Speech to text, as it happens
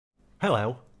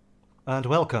Hello, and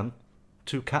welcome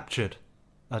to Captured,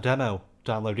 a demo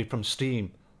downloaded from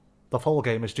Steam. The full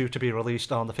game is due to be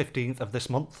released on the 15th of this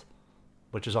month,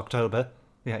 which is October.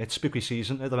 Yeah, it's spooky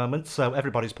season at the moment, so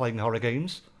everybody's playing horror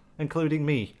games, including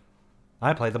me.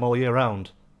 I play them all year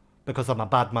round, because I'm a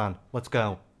bad man. Let's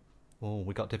go. Oh,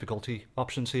 we got difficulty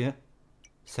options here.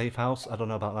 Safe house, I don't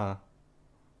know about that.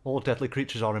 All deadly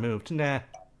creatures are removed. Nah.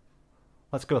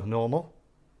 Let's go with normal.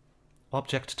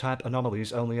 Object type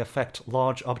anomalies only affect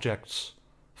large objects,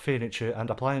 furniture and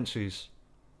appliances.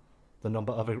 The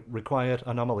number of required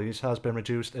anomalies has been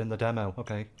reduced in the demo.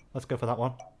 Okay, let's go for that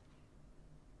one.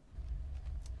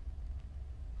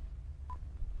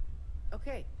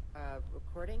 Okay,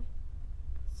 recording.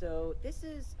 So this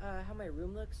is how my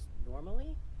room looks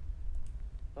normally,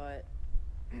 but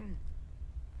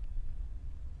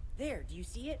there, do you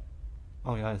see it?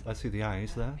 Oh yeah, I see the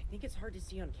eyes there. I think it's hard to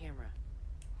see on camera.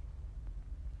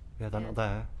 Yeah, they're not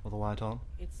there with the light on.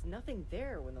 It's nothing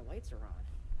there when the lights are on.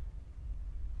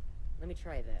 Let me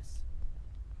try this.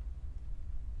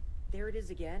 There it is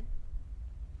again.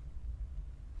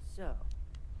 So.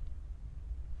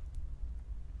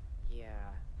 Yeah,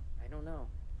 I don't know.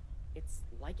 It's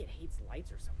like it hates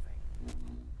lights or something.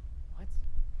 What?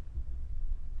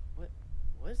 What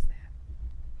was that?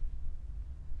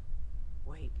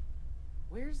 Wait,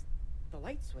 where's the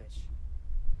light switch?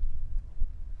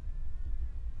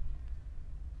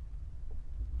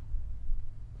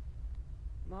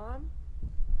 Mom?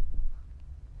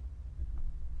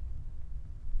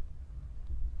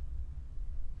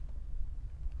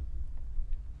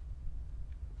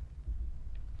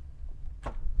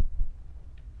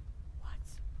 What?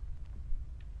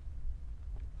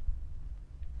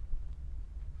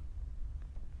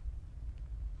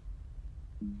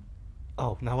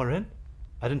 Oh, now we're in?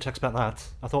 I didn't expect that.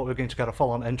 I thought we were going to get a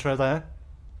full-on intro there.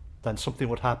 Then something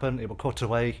would happen, it would cut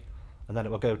away, and then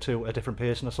it would go to a different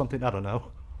person or something, I don't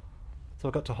know. So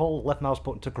I've got to hold left mouse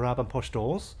button to grab and push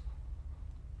doors.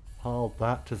 Hold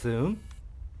that to zoom.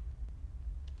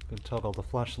 Can toggle the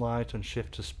flashlight and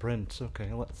shift to sprint.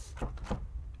 Okay, let's...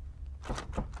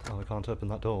 Oh, I can't open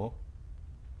that door.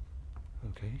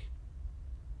 Okay.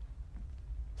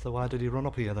 So why did he run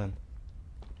up here then?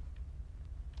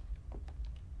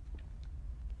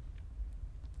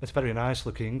 It's very nice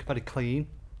looking, very clean.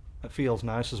 It feels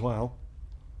nice as well.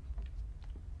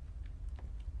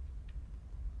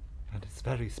 And it's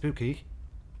very spooky.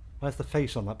 Where's the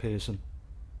face on that person?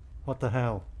 What the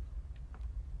hell?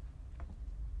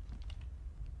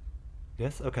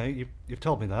 Yes, okay, you've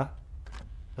told me that.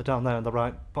 They're down there in the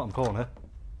right bottom corner.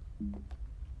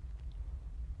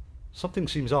 Something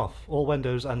seems off. All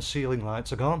windows and ceiling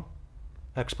lights are gone.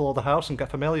 Explore the house and get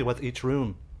familiar with each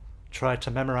room. Try to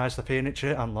memorize the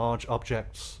furniture and large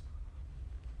objects.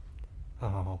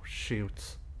 Oh,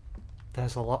 shoot.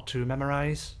 There's a lot to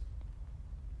memorize.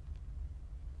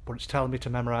 But it's telling me to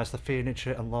memorize the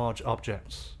furniture and large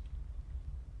objects.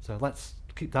 So let's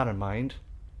keep that in mind.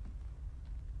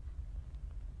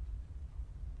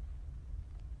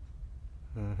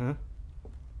 Uh-huh.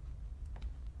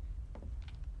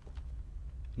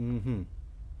 Mm-hmm.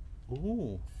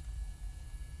 Ooh.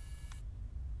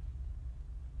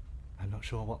 I'm not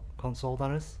sure what console that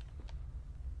is.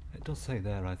 It does say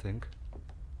there, I think.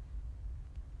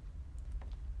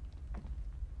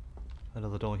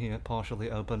 Another door here,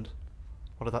 partially opened.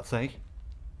 What did that say?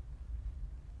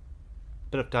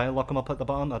 Bit of dialogue come up at the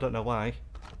bottom, I don't know why.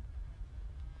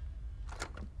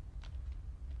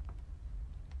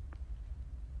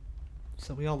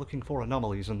 So we are looking for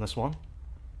anomalies in this one.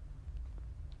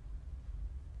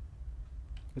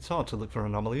 It's hard to look for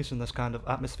anomalies in this kind of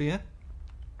atmosphere.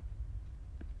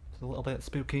 It's a little bit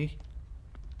spooky.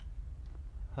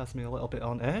 Has me a little bit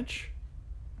on edge.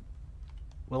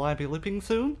 Will I be looping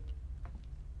soon?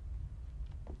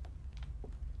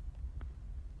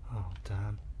 Oh,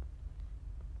 damn.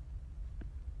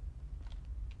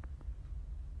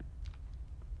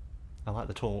 I like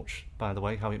the torch, by the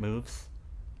way, how it moves.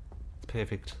 It's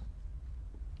perfect.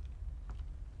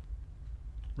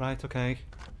 Right, okay.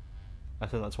 I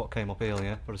think that's what came up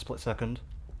earlier for a split second.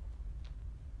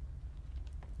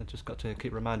 I just got to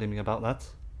keep reminding me about that.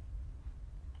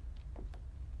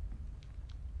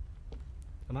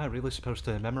 Am I really supposed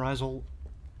to memorise all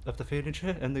of the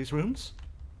furniture in these rooms?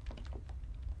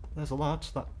 There's a lot.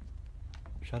 That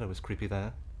shadow is creepy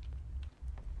there.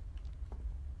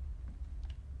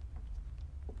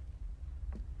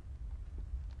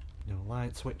 No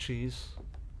light switches.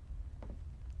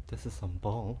 This is some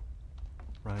ball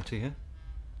right here.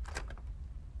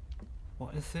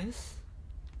 What is this?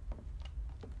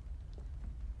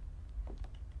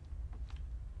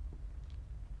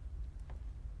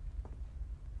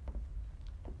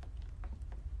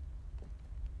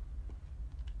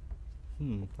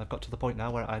 I've got to the point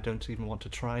now where I don't even want to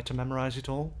try to memorise it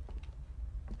all.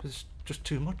 Because it's just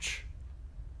too much.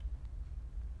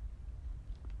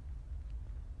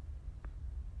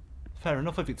 Fair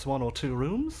enough if it's 1 or 2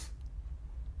 rooms.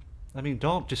 I mean,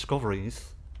 Dark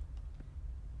Discoveries.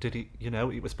 Did it, you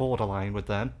know, it was borderline with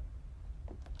them.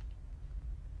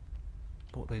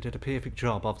 But they did a perfect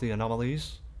job of the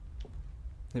anomalies.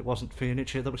 It wasn't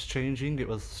furniture that was changing, it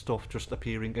was stuff just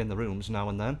appearing in the rooms now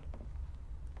and then.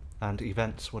 And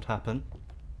events would happen.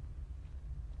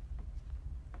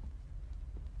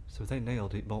 So they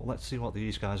nailed it, but let's see what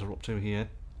these guys are up to here.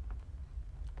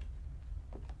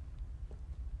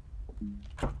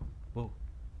 Whoa.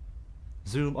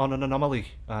 Zoom on an anomaly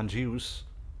and use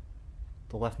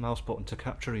the left mouse button to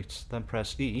capture it, then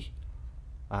press E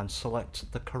and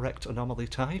select the correct anomaly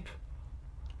type.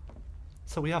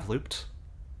 So we have looped.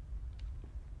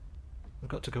 We've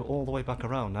got to go all the way back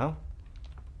around now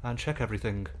and check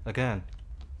everything again.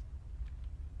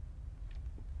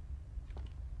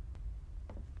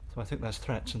 So I think there's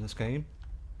threats in this game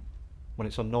when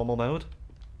it's on normal mode.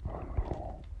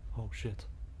 Oh shit.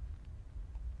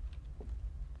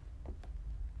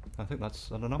 I think that's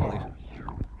an anomaly.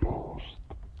 Oh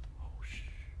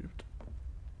shoot.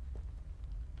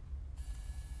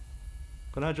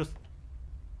 Can I just...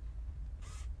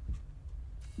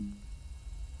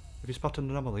 If you spot an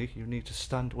anomaly, you need to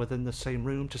stand within the same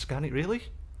room to scan it, really?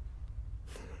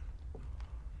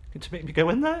 Going to make me go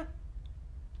in there?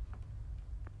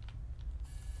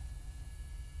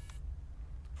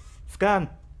 Scan!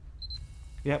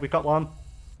 Yeah, we got one.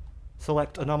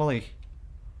 Select anomaly.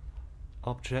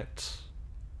 Object.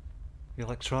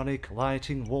 Electronic,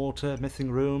 lighting, water,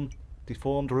 missing room,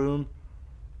 deformed room.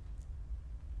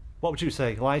 What would you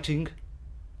say? Lighting?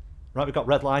 Right, we've got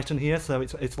red light in here, so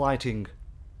it's lighting.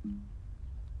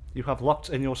 You have locked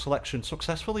in your selection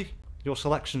successfully. Your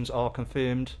selections are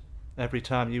confirmed every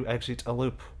time you exit a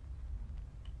loop.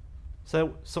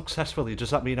 So, successfully, does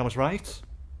that mean I was right?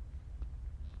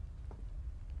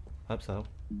 Hope so.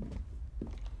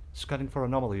 Scanning for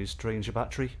anomalies drains your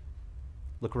battery.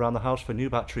 Look around the house for new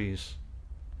batteries.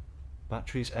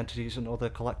 Batteries, entities and other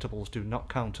collectibles do not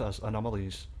count as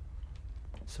anomalies.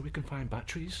 So we can find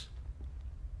batteries?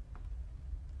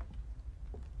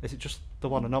 Is it just the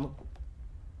one anomaly?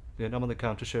 The anomaly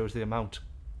counter shows the amount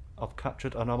of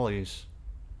captured anomalies.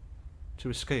 To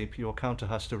escape, your counter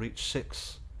has to reach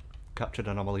 6 captured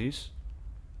anomalies.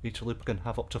 Each loop can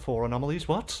have up to 4 anomalies.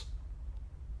 What?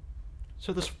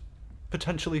 So there's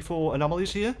potentially 4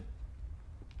 anomalies here?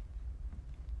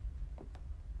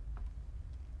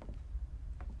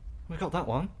 We got that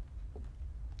one.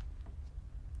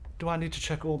 Do I need to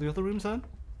check all the other rooms then?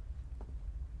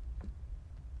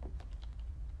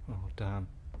 Oh damn.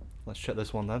 Let's check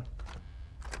this one then.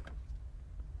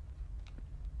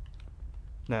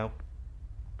 No.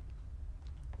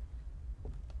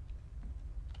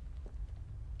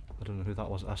 I don't know who that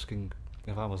was asking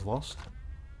if I was lost.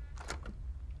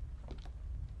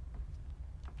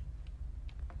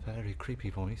 Very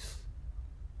creepy voice.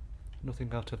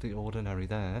 Nothing out of the ordinary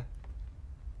there.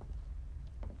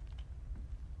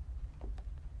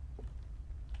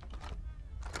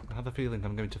 I have a feeling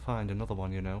I'm going to find another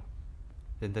one, you know,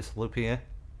 in this loop here.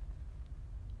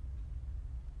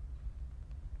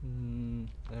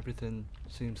 Everything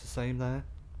seems the same there,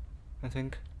 I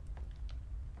think.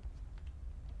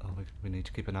 Oh, we need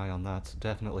to keep an eye on that,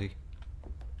 definitely.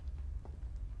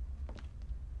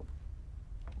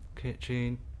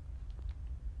 Kitchen.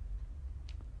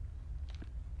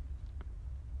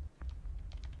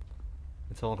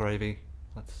 It's all gravy.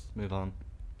 Let's move on.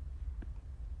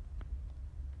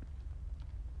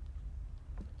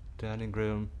 Dining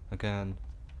room again.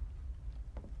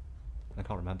 I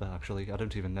can't remember actually. I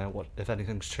don't even know what if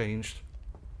anything's changed.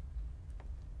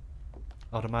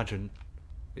 I'd imagine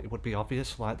it would be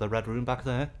obvious, like the red room back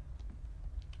there.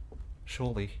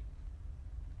 Surely.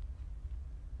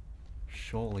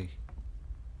 Surely.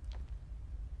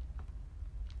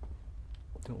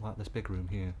 Don't like this big room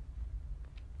here.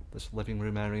 This living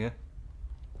room area.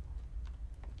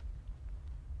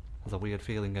 There's a weird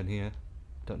feeling in here.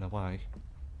 Don't know why.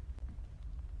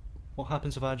 What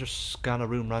happens if I just scan a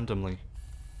room randomly?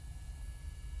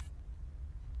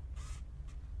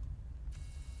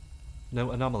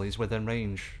 No anomalies within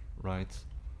range, right?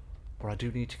 But I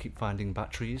do need to keep finding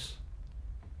batteries.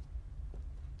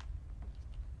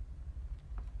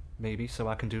 Maybe, so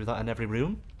I can do that in every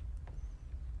room?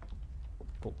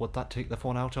 But would that take the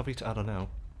fun out of it? I don't know.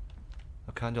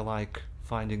 I kinda like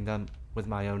finding them with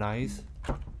my own eyes.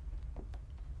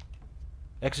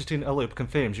 Exiting a loop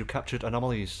confirms you captured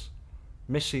anomalies.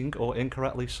 Missing or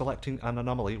incorrectly selecting an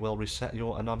anomaly will reset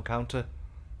your anom counter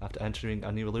after entering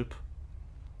a new loop.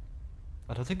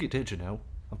 I don't think it did, you know.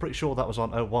 I'm pretty sure that was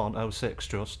on 01, 06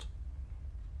 just.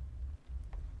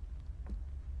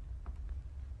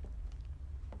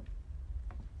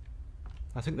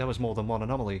 I think there was more than one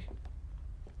anomaly.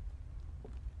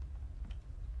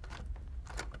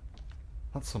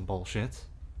 That's some bullshit.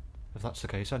 If that's the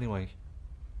case anyway.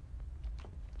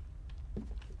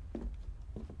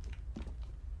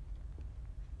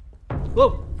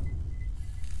 Whoa!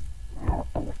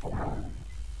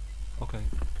 Okay.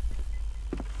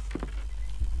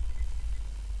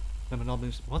 Them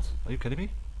anomalies. What? Are you kidding me?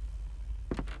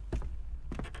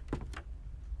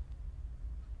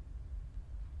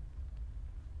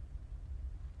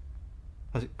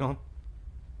 Has it gone?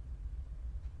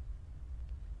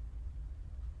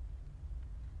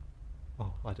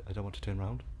 Oh, I don't want to turn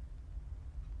around.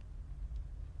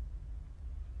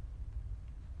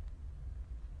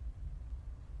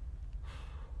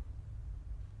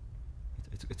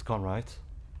 It's gone right.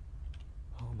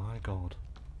 Oh my god.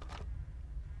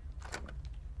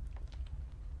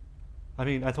 I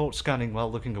mean, I thought scanning while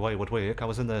looking away would work. I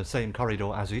was in the same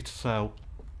corridor as it, so...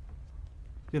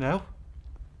 You know.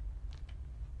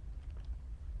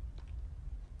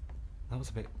 That was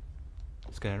a bit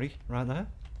scary, right there.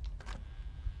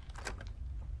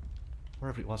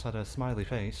 Wherever it was had a smiley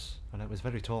face, and it was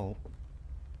very tall.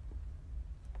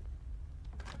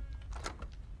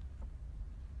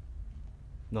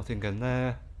 Nothing in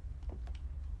there.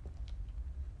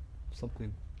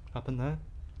 Something happened there.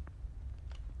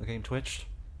 The game twitched.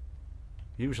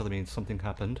 Usually means something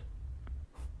happened.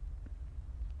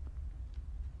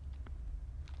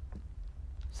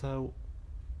 So,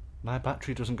 my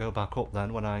battery doesn't go back up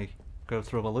then when I go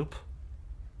through a loop.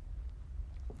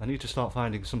 I need to start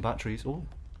finding some batteries. Oh,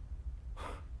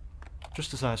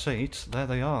 just as I say it, there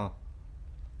they are.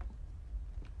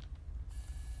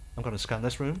 I'm going to scan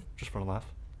this room, just for a laugh.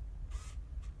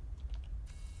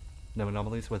 No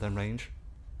anomalies within range.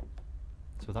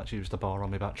 So that's used the bar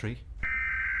on my battery.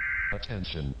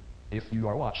 Attention. If you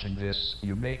are watching this,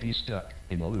 you may be stuck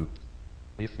in a loop.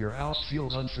 If your house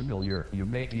feels unfamiliar, you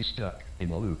may be stuck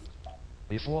in a loop.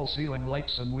 If all ceiling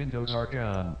lights and windows are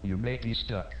gone, you may be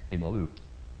stuck in a loop.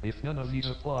 If none of these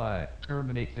apply,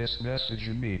 terminate this message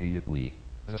immediately.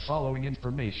 The following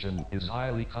information is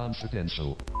highly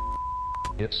confidential.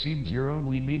 It seems your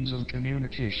only means of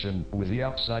communication with the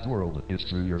outside world is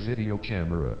through your video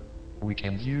camera. We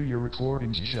can view your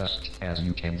recordings just as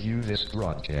you can view this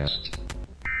broadcast.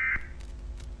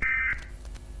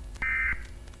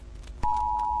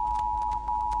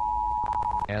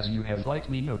 As you have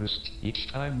likely noticed,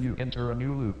 each time you enter a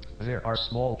new loop, there are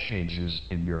small changes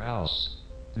in your house.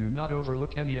 Do not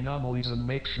overlook any anomalies and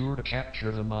make sure to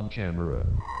capture them on camera.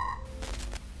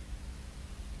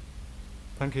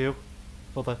 Thank you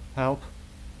for the help.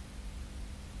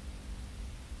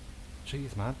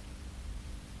 Jeez, man.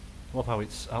 I love how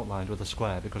it's outlined with a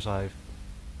square because I've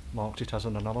marked it as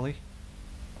an anomaly.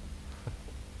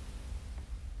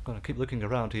 Gonna keep looking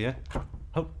around here.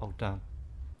 Oh damn.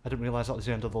 I didn't realise that was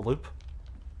the end of the loop.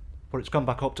 But it's gone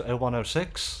back up to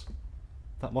 0106.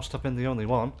 That must have been the only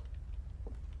one.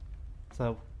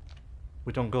 So,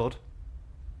 we've done good.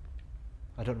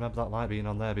 I don't remember that light being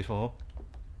on there before.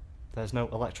 There's no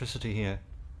electricity here.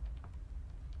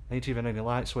 Ain't even any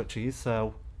light switches,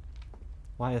 so...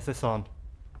 Why is this on?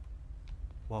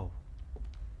 Whoa.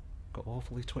 Got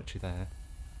awfully twitchy there.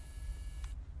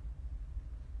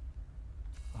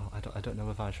 Oh, I don't know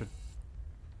if I should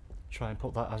try and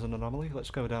put that as an anomaly.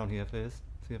 Let's go down here first,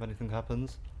 see if anything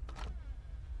happens.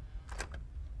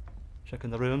 Checking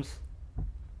the rooms.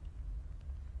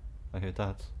 I heard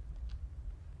that.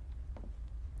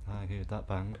 I heard that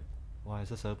bang. Why is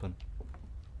this open?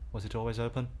 Was it always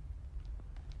open?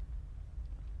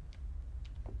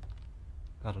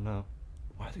 I don't know.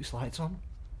 Why are these lights on?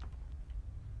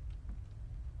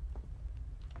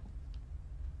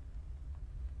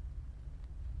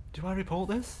 Do I report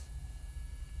this?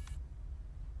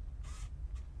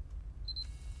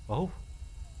 Oh.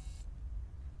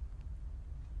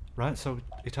 Right, so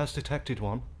it has detected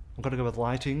one. I'm gonna go with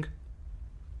lighting.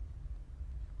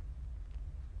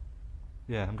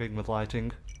 Yeah, I'm going with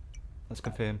lighting. Let's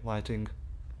confirm lighting.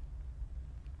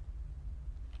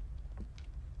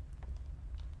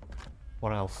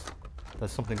 What else?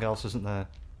 There's something else, isn't there?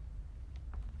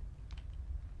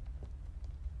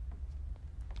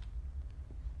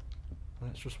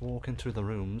 Let's just walk into the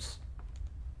rooms.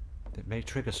 It may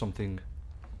trigger something.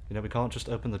 You know, we can't just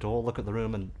open the door, look at the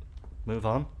room and move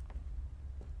on.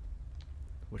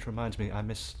 Which reminds me, I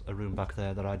missed a room back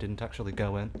there that I didn't actually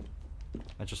go in.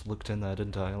 I just looked in there,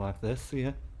 didn't I? Like this,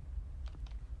 yeah.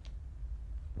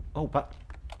 Oh,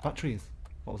 batteries.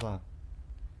 What was that?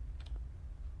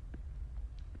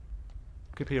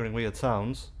 Keep hearing weird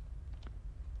sounds.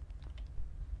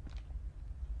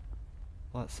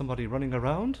 Like somebody running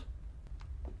around.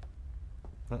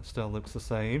 That still looks the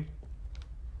same.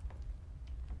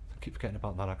 I keep forgetting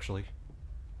about that actually.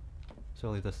 It's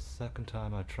only the second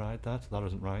time I've tried that. That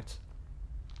isn't right.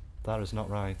 That is not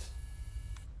right.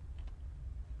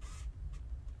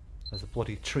 There's a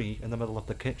bloody tree in the middle of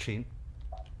the kitchen.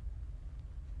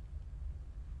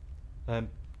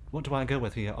 What do I go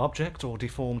with here? Object or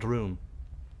deformed room?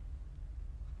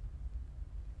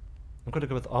 I'm going to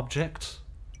go with object.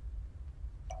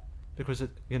 Because it,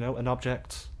 you know, an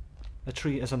object. A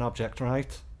tree is an object,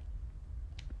 right?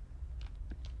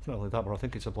 It's not only that, but I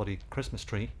think it's a bloody Christmas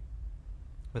tree.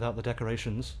 Without the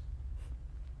decorations.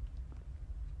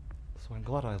 So I'm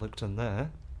glad I looked in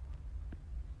there.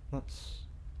 That's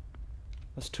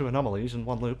 2 anomalies in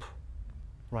 1 loop.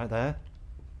 Right there.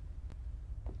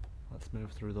 Let's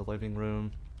move through the living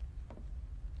room.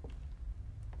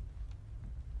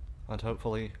 And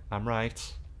hopefully I'm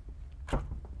right.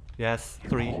 Yes,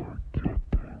 3.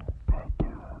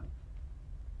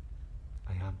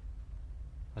 I am.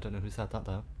 I don't know who said that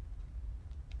though.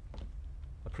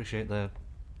 Appreciate the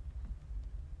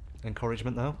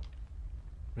encouragement though.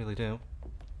 Really do.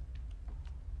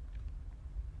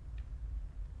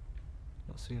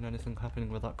 Not seeing anything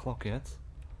happening with that clock yet.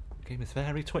 The game is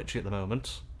very twitchy at the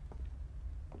moment.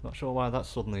 Not sure why that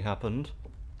suddenly happened.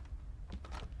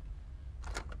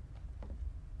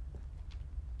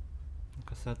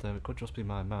 Like I said though, it could just be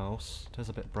my mouse. It is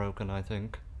a bit broken, I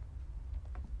think.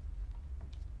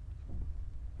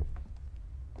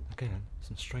 Again,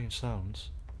 some strange sounds.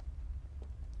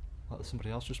 Like there's somebody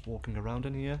else just walking around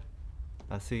in here.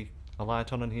 I see a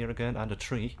light on in here again, and a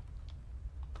tree.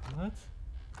 What?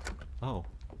 Oh.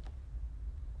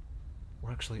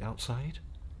 We're actually outside?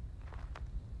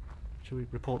 Should we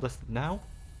report this now?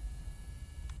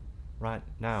 Right,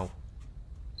 now.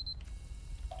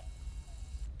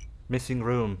 Missing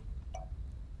room.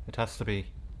 It has to be.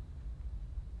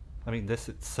 I mean, this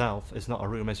itself is not a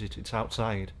room, is it? It's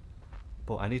outside.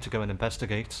 But I need to go and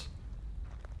investigate.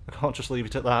 I can't just leave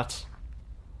it at that.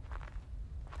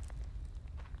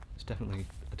 It's definitely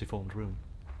a deformed room.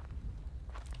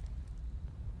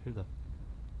 Who the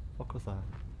fuck was that?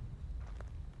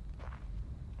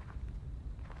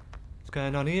 What's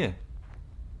going on here?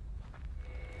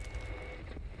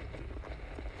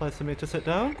 Place for me to sit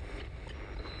down?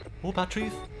 Oh,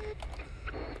 batteries!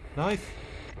 Nice!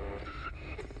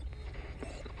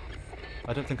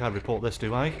 I don't think I report this,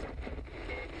 do I?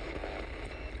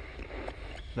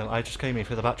 No, I just came here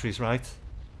for the batteries, right?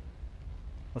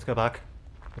 Let's go back.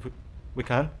 If we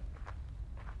can.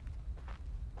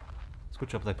 It's a good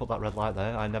job they put that red light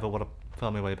there. I never would have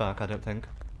found my way back, I don't think.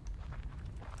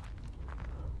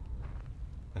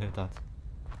 I heard that.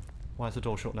 Why is the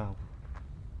door shut now?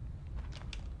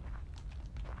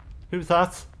 Who's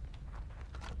that?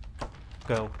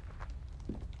 Go.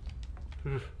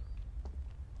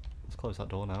 Let's close that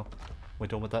door now. We're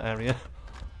done with that area.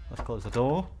 Let's close the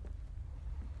door.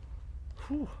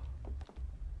 Whew.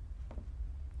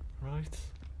 Right.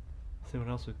 See what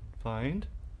else we can find.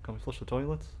 Can we flush the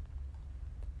toilets?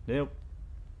 Nope.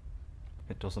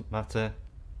 It doesn't matter.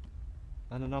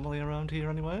 An anomaly around here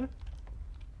anywhere?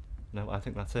 No, I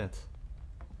think that's it.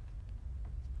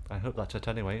 I hope that's it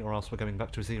anyway, or else we're going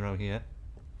back to 0 here.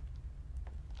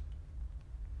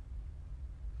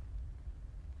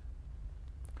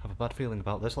 Have a bad feeling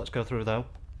about this. Let's go through though.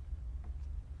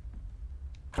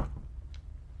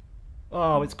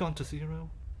 Oh, it's gone to 0.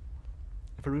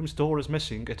 If a room's door is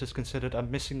missing, it is considered a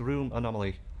missing room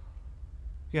anomaly.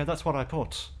 Yeah, that's what I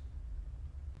put.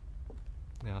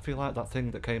 Yeah, I feel like that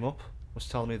thing that came up was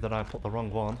telling me that I put the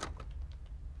wrong one.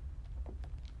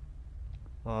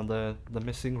 On the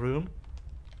missing room?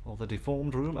 Or the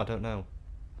deformed room? I don't know.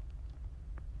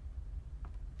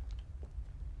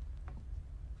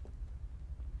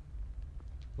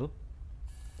 Oh,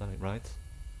 that ain't right.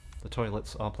 The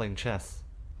toilets are playing chess.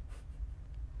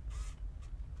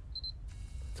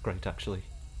 It's great, actually.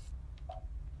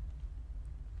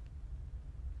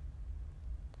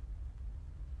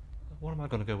 What am I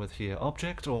going to go with here?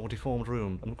 Object or deformed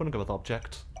room? I'm going to go with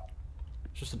object.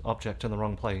 It's just an object in the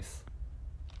wrong place.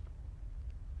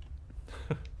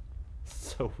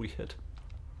 So weird.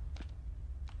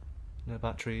 No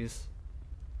batteries.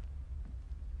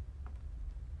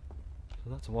 So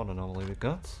that's one anomaly we've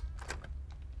got.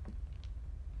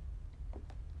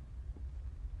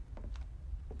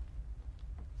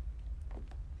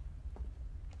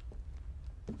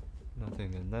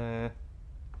 Nothing in there.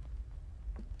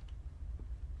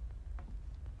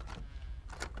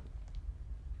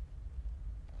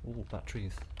 Ooh,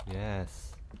 batteries.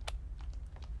 Yes.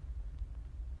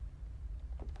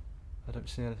 I don't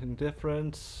see anything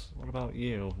different. What about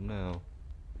you? No.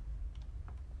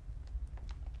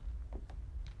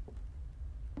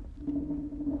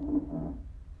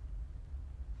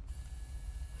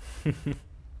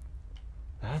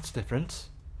 That's different.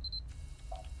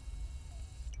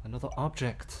 Another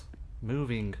object.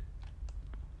 Moving.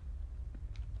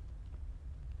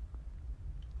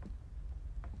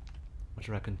 What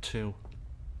do you reckon? 2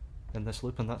 in this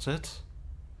loop and that's it?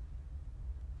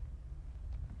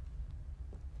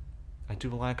 I do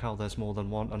like how there's more than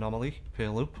one anomaly per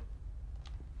loop.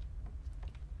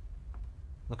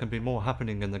 There can be more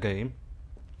happening in the game.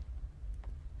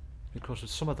 Because of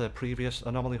some of the previous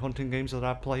anomaly hunting games that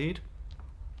I've played,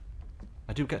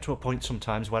 I do get to a point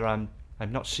sometimes where I'm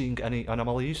not seeing any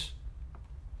anomalies.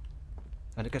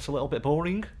 And it gets a little bit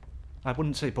boring. I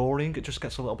wouldn't say boring, it just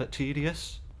gets a little bit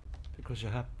tedious. Because you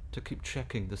have to keep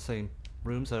checking the same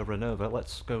rooms over and over.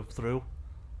 Let's go through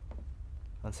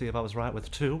and see if I was right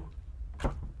with 2.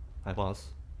 I was.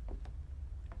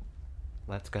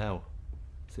 Let's go.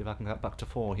 See if I can get back to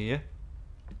 4 here.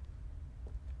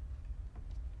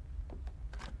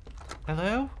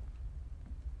 Hello?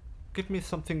 Give me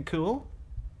something cool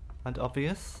and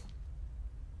obvious.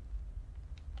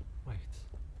 Wait.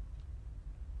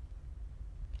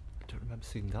 I don't remember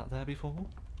seeing that there before.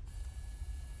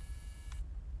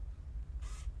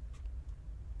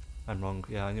 I'm wrong.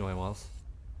 Yeah, I knew I was.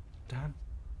 Damn.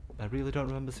 I really don't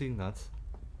remember seeing that.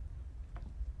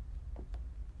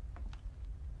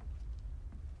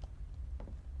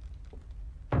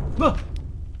 Ah!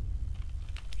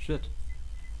 Shit.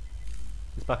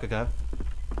 He's back again.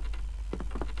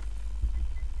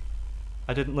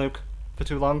 I didn't look for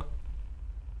too long.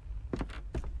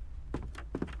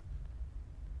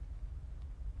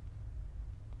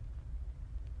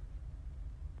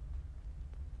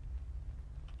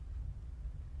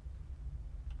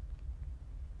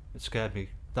 It scared me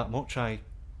that much, I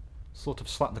sort of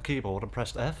slapped the keyboard and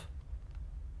pressed F.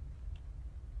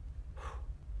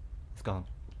 It's gone.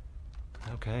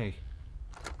 Okay.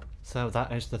 So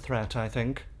that is the threat, I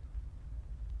think.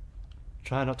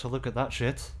 Try not to look at that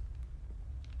shit.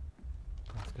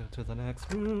 Let's go to the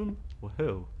next room.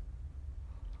 Woohoo.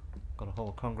 Got a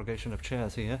whole congregation of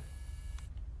chairs here.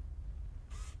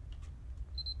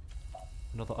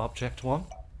 Another object one.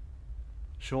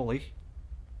 Surely.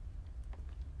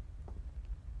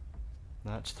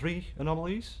 That's 3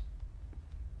 anomalies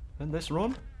in this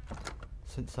run,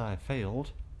 since I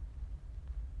failed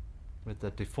with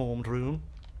the deformed room,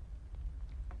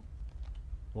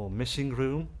 or missing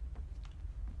room.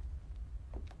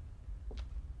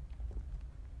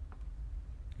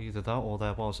 Either that or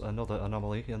there was another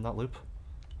anomaly in that loop,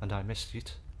 and I missed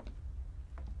it.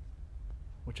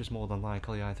 Which is more than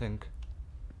likely, I think.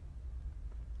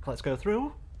 Let's go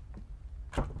through.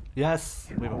 Yes,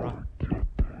 we were right.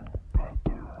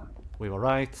 We were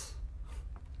right.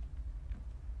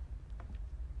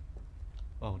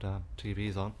 Oh damn,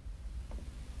 TV's on.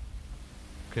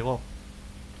 Okay, well,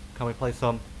 can we play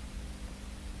some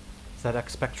ZX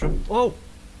Spectrum? Oh!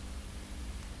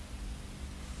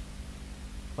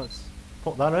 Let's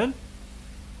put that in.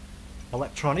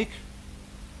 Electronic.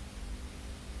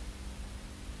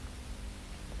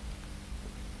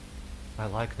 I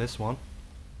like this one.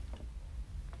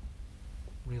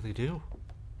 Really do.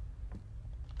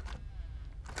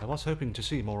 I was hoping to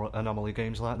see more anomaly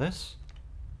games like this,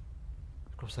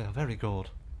 because they are very good.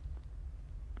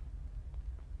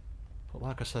 But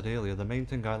like I said earlier, the main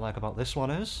thing I like about this one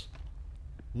is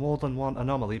more than one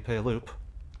anomaly per loop.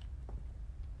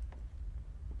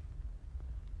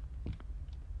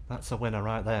 That's a winner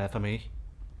right there for me.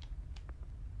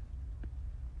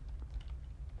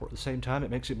 But at the same time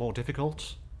it makes it more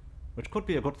difficult, which could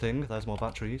be a good thing. There's more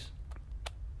batteries.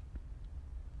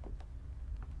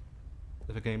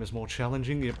 If a game is more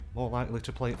challenging, you're more likely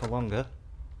to play it for longer.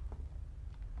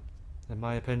 In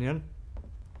my opinion.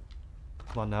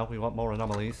 Come on now, we want more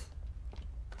anomalies.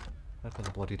 Open the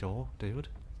bloody door, dude.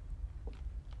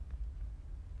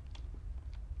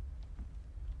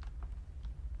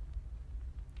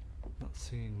 Not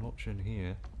seeing much in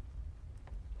here.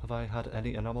 Have I had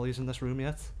any anomalies in this room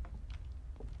yet?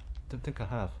 Don't think I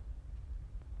have.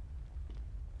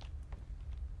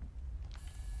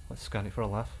 Let's scan it for a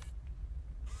laugh.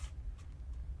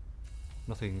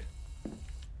 Nothing.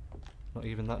 Not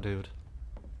even that dude.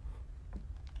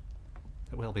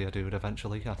 It will be a dude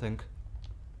eventually, I think.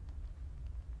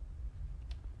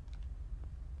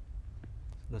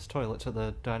 There's toilets at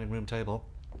the dining room table.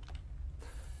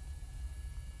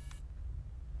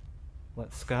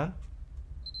 Let's scan.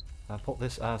 And put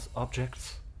this as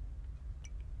objects.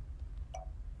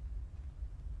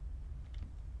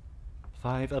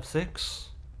 5 of 6.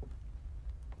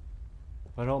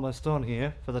 We're almost done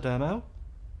here for the demo.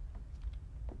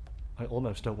 I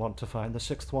almost don't want to find the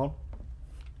 6th one.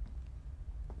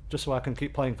 Just so I can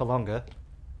keep playing for longer.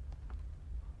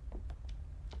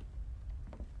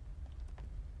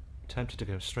 Tempted to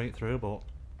go straight through, but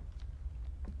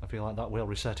I feel like that will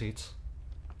reset it.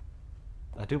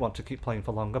 I do want to keep playing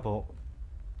for longer, but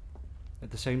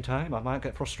at the same time I might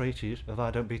get frustrated if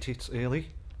I don't beat it early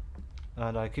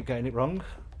and I keep getting it wrong.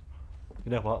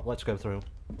 You know what, let's go through.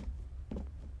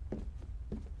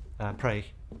 And pray.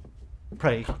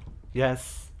 Pray.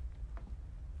 Yes.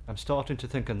 I'm starting to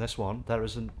think in this one there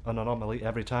is an anomaly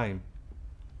every time.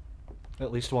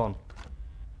 At least one.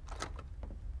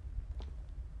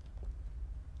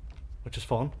 Which is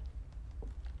fun.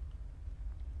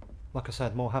 Like I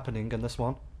said, more happening in this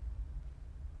one.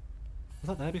 Was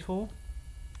that there before?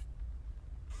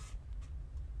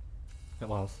 It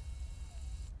was.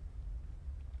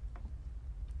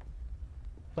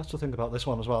 That's the thing about this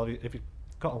one as well. If you've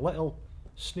got a little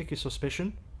sneaky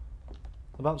suspicion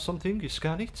about something, you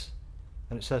scan it,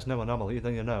 and it says no anomaly,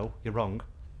 then you know you're wrong.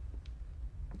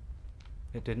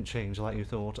 It didn't change like you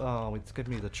thought. Oh, it's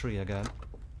giving me the tree again.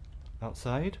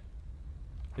 Outside.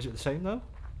 Is it the same though?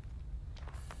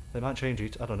 They might change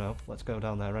it, I don't know. Let's go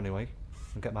down there anyway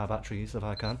and get my batteries if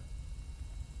I can.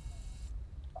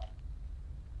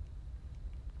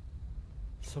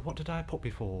 So what did I put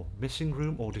before? Missing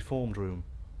room or deformed room?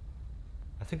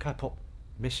 I think I put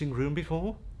missing room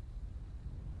before.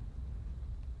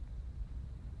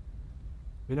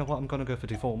 You know what, I'm gonna go for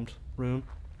deformed room.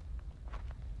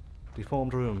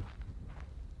 Deformed room.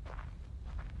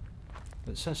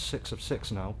 It says 6 of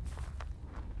 6 now.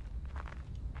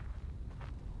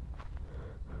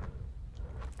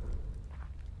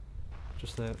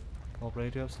 Just the old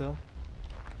radio still.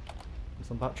 And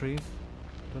some batteries.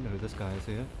 Don't know who this guy is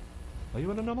here. Are you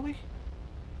an anomaly?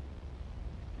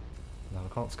 No,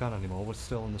 I can't scan anymore. We're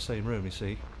still in the same room, you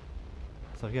see.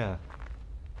 So yeah.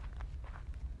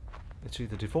 It's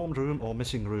either deformed room or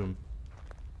missing room.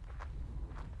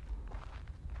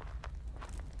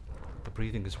 The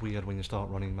breathing is weird when you start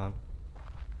running, man.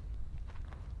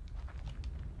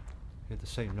 Hear the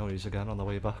same noise again on the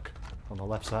way back. On the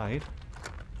left side.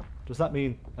 Does that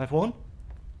mean I've won?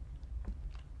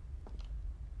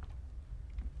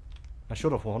 I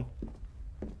should have won.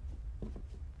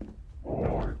 Why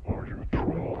are you trying to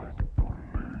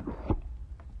leave?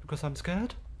 Because I'm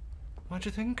scared? Why'd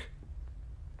you think?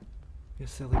 You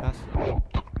silly bastard.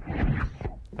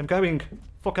 I'm going.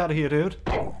 Fuck out of here, dude.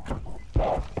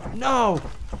 No!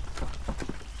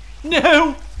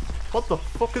 No! What the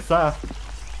fuck is that?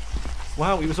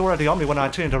 Wow, he was already on me when I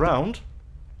turned around.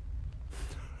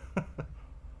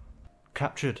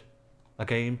 Captured. A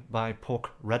game by Puck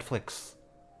Redflix.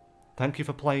 Thank you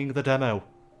for playing the demo.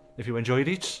 If you enjoyed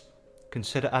it,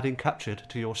 consider adding Captured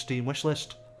to your Steam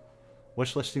wishlist.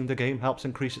 Wishlisting the game helps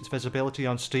increase its visibility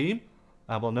on Steam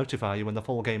and will notify you when the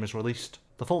full game is released.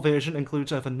 The full version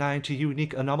includes over 90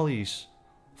 unique anomalies,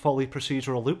 fully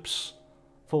procedural loops,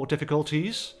 4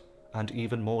 difficulties, and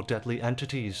even more deadly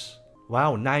entities.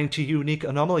 Wow, 90 unique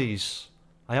anomalies.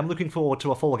 I am looking forward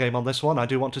to a full game on this one. I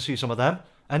do want to see some of them.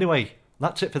 Anyway,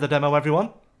 that's it for the demo,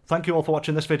 everyone. Thank you all for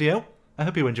watching this video. I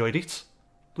hope you enjoyed it.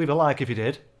 Leave a like if you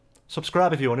did.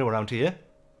 Subscribe if you're new around here.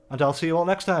 And I'll see you all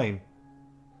next time.